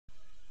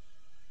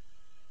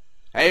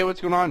Hey, what's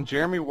going on?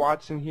 Jeremy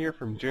Watson here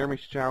from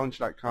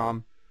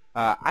jeremyschallenge.com.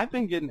 I've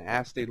been getting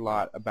asked a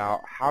lot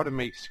about how to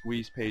make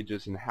squeeze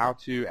pages and how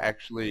to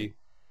actually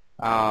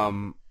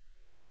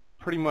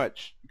pretty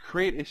much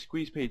create a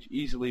squeeze page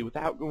easily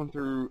without going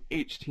through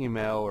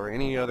HTML or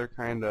any other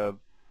kind of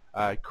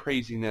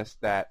craziness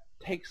that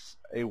takes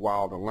a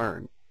while to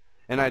learn.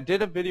 And I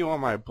did a video on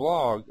my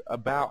blog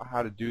about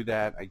how to do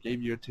that. I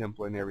gave you a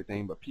template and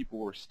everything, but people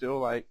were still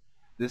like,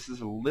 this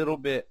is a little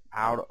bit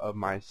out of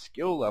my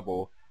skill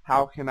level.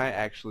 How can I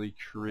actually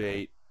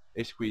create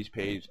a squeeze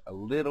page a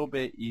little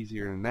bit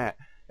easier than that?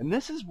 And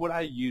this is what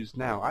I use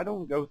now. I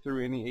don't go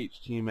through any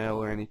HTML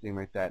or anything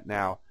like that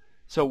now.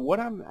 So what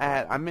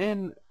I'm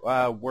in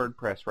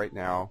WordPress right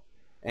now,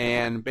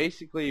 and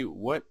basically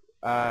what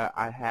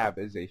I have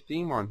is a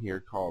theme on here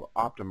called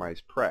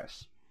Optimize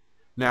Press.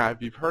 Now,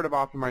 if you've heard of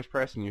Optimize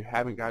Press and you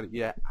haven't got it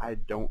yet, I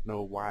don't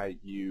know why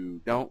you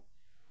don't,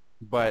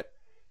 but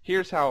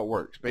here's how it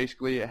works.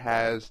 Basically, it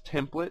has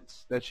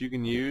templates that you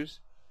can use,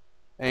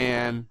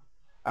 and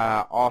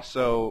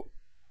also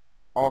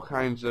all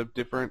kinds of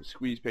different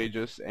squeeze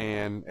pages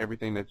and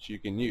everything that you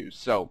can use.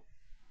 So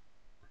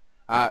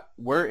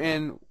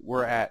we're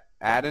at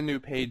add a new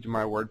page in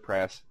my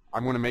WordPress.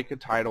 I'm going to make a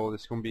title.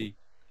 This is going to be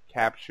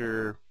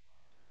capture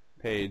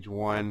page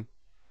 1.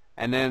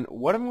 And then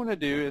what I'm going to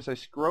do is I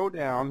scroll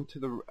down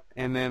to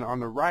and then on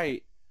the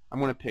right I'm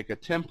going to pick a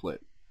template.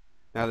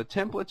 Now the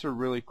templates are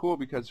really cool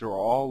because they're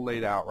all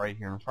laid out right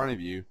here in front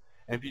of you.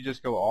 And if you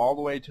just go all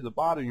the way to the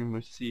bottom, you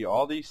will see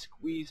all these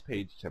squeeze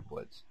page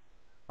templates.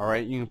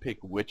 Alright, you can pick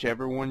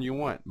whichever one you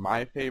want.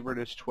 My favorite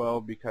is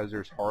 12 because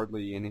there's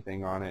hardly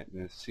anything on it,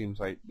 and it seems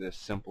like the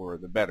simpler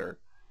the better.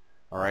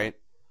 Alright,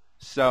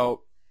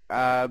 so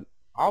I'll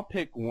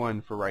pick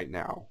one for right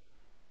now.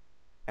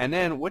 And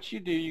then what you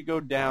do, you go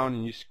down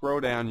and you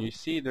scroll down, and you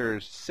see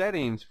there's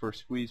settings for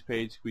squeeze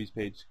page, squeeze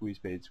page, squeeze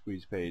page,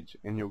 squeeze page,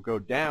 and you'll go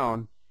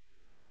down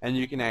and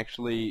you can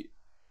actually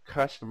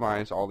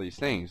customize all these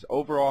things.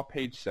 Overall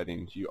page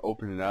settings, you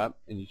open it up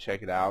and you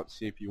check it out,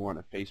 see if you want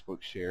a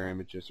Facebook share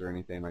images or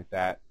anything like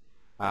that.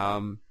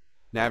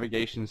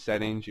 Navigation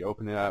settings, you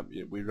open it up.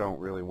 We don't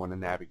really want a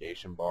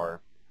navigation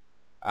bar.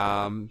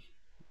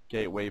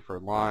 Gateway for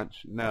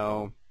launch,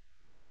 no.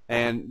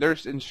 And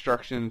there's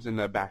instructions in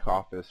the back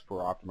office for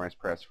Optimize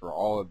Press for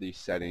all of these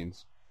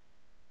settings.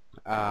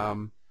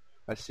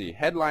 Let's see,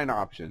 headline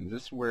options.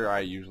 This is where I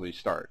usually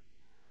start.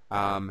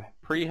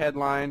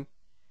 Pre-headline,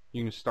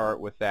 you can start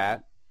with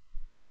that.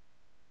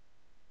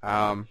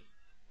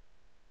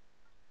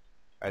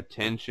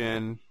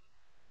 Attention,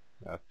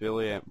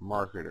 affiliate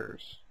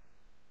marketers.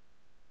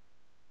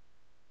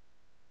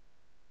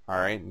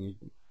 Alright, and you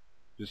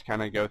just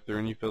kind of go through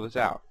and you fill this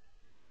out.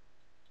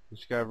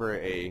 Discover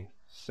a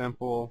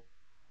simple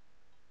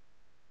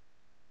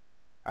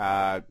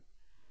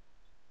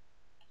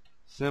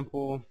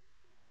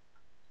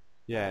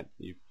yet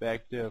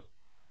effective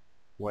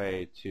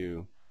way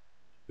to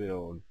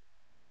build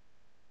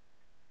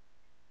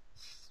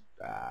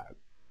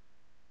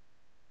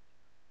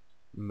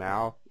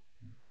mouth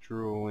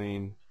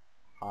drooling,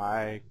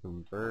 high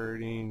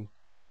converting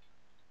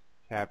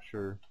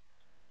capture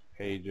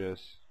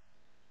pages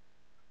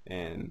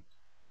in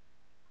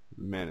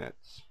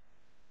minutes.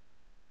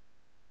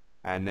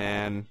 And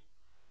then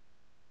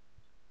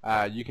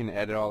you can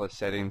edit all the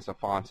settings, the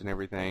fonts and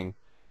everything.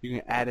 You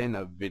can add in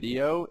a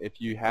video. If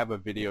you have a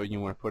video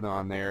you want to put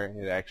on there,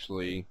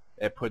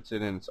 it puts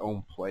it in its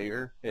own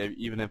player,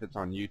 even if it's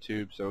on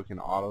YouTube, so it can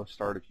auto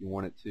start if you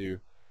want it to,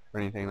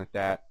 or anything like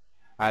that.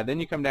 Then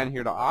you come down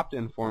here to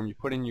opt-in form. You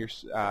put in your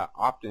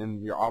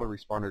opt-in, your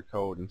autoresponder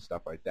code and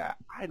stuff like that.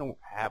 I don't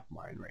have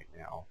mine right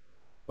now,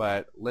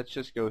 but let's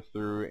just go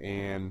through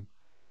and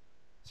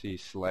see.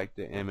 Select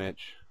the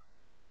image.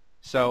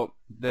 So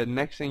the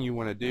next thing you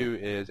want to do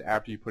is,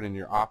 after you put in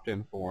your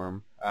opt-in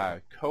form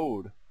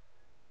code,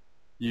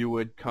 you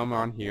would come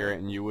on here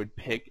and you would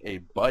pick a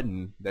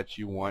button that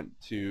you want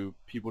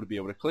people to be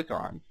able to click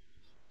on.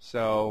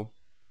 So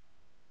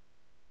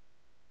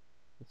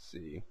let's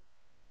see.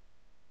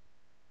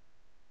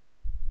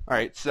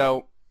 Alright,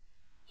 so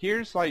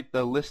here's like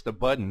the list of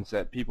buttons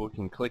that people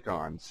can click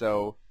on.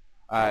 So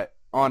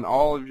on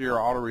all of your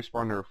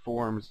autoresponder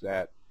forms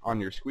that on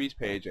your squeeze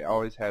page, it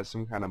always has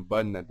some kind of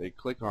button that they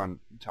click on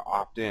to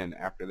opt in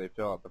after they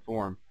fill out the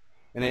form.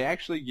 And they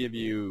actually give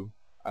you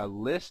a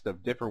list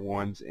of different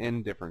ones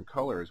in different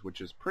colors,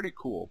 which is pretty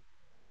cool.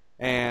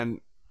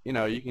 And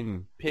you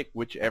can pick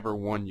whichever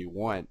one you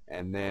want,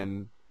 and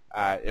then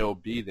it'll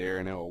be there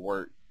and it'll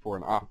work for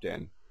an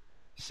opt-in.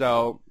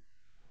 So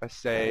let's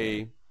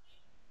say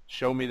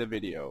show me the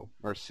video,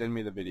 or send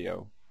me the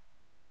video,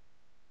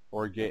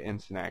 or get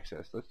instant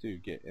access. Let's do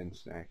get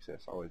instant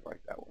access. I always like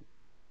that one.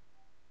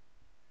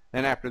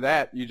 And after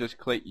that, you just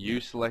click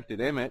use selected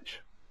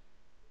image,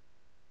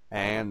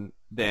 and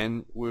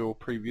then we will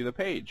preview the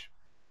page.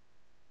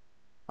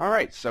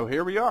 Alright, so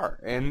here we are,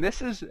 and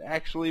this is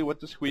actually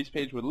what the squeeze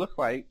page would look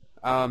like.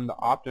 The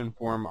opt-in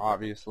form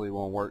obviously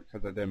won't work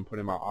because I didn't put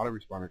in my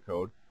autoresponder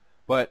code,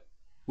 but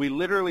we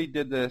literally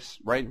did this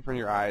right in front of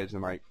your eyes in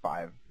like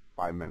five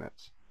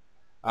minutes.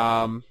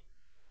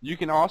 You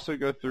can also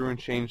go through and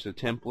change the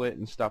template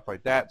and stuff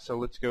like that. So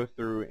let's go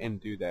through and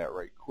do that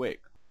right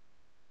quick.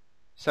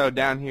 So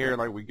down here,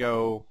 like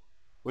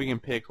we can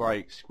pick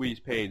like squeeze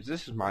page.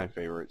 This is my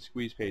favorite,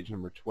 squeeze page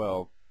number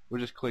 12.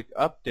 We'll just click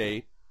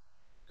update,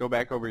 go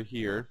back over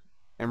here,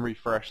 and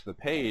refresh the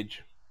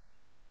page.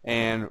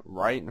 And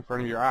right in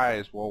front of your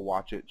eyes, we'll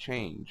watch it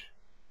change.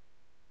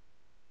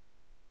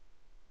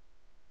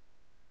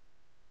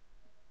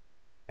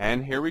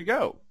 And here we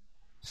go.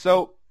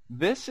 So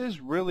this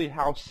is really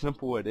how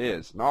simple it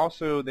is. And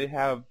also they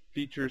have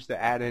features to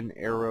add in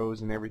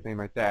arrows and everything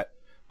like that.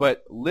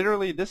 But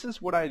literally this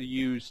is what I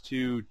use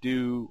to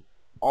do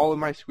all of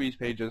my squeeze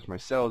pages, my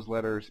sales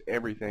letters,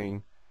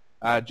 everything.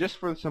 Just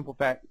for the simple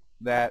fact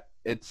that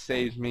it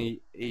saves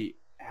me a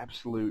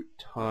absolute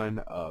ton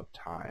of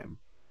time.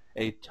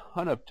 A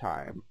ton of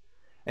time.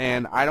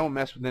 And I don't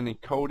mess with any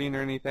coding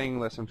or anything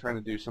unless I'm trying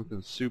to do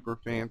something super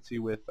fancy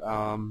with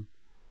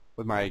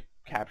my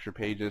capture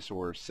pages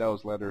or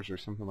sales letters or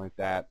something like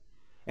that.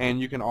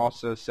 And you can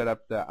also set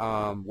up the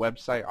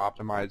website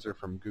optimizer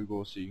from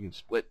Google, so you can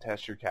split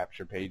test your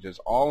capture pages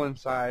all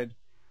inside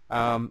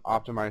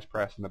Optimize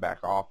Press in the back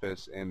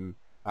office and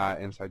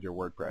inside your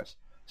WordPress.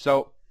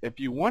 So if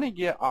you want to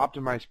get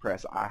Optimize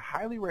Press, I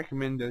highly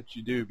recommend that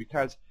you do,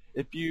 because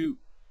if you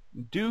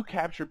do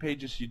capture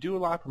pages, you do a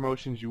lot of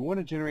promotions, you want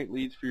to generate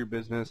leads for your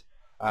business,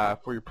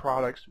 for your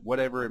products,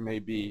 whatever it may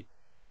be,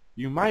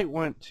 you might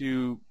want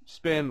to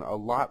spend a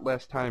lot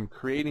less time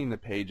creating the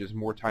pages,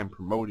 more time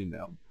promoting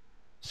them.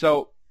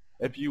 So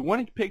if you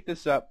want to pick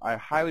this up, I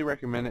highly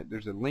recommend it.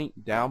 There's a link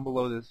down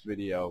below this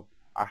video.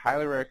 I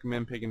highly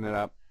recommend picking it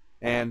up.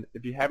 And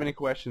if you have any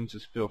questions,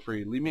 just feel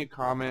free. Leave me a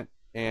comment,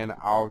 and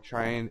I'll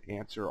try and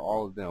answer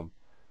all of them.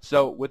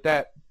 So with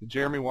that,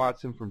 Jeremy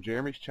Watson from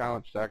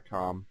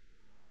jeremyschallenge.com.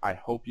 I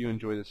hope you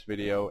enjoy this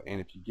video, and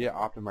if you get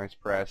Optimize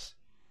Press,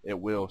 it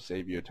will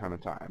save you a ton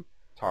of time.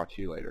 Talk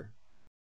to you later.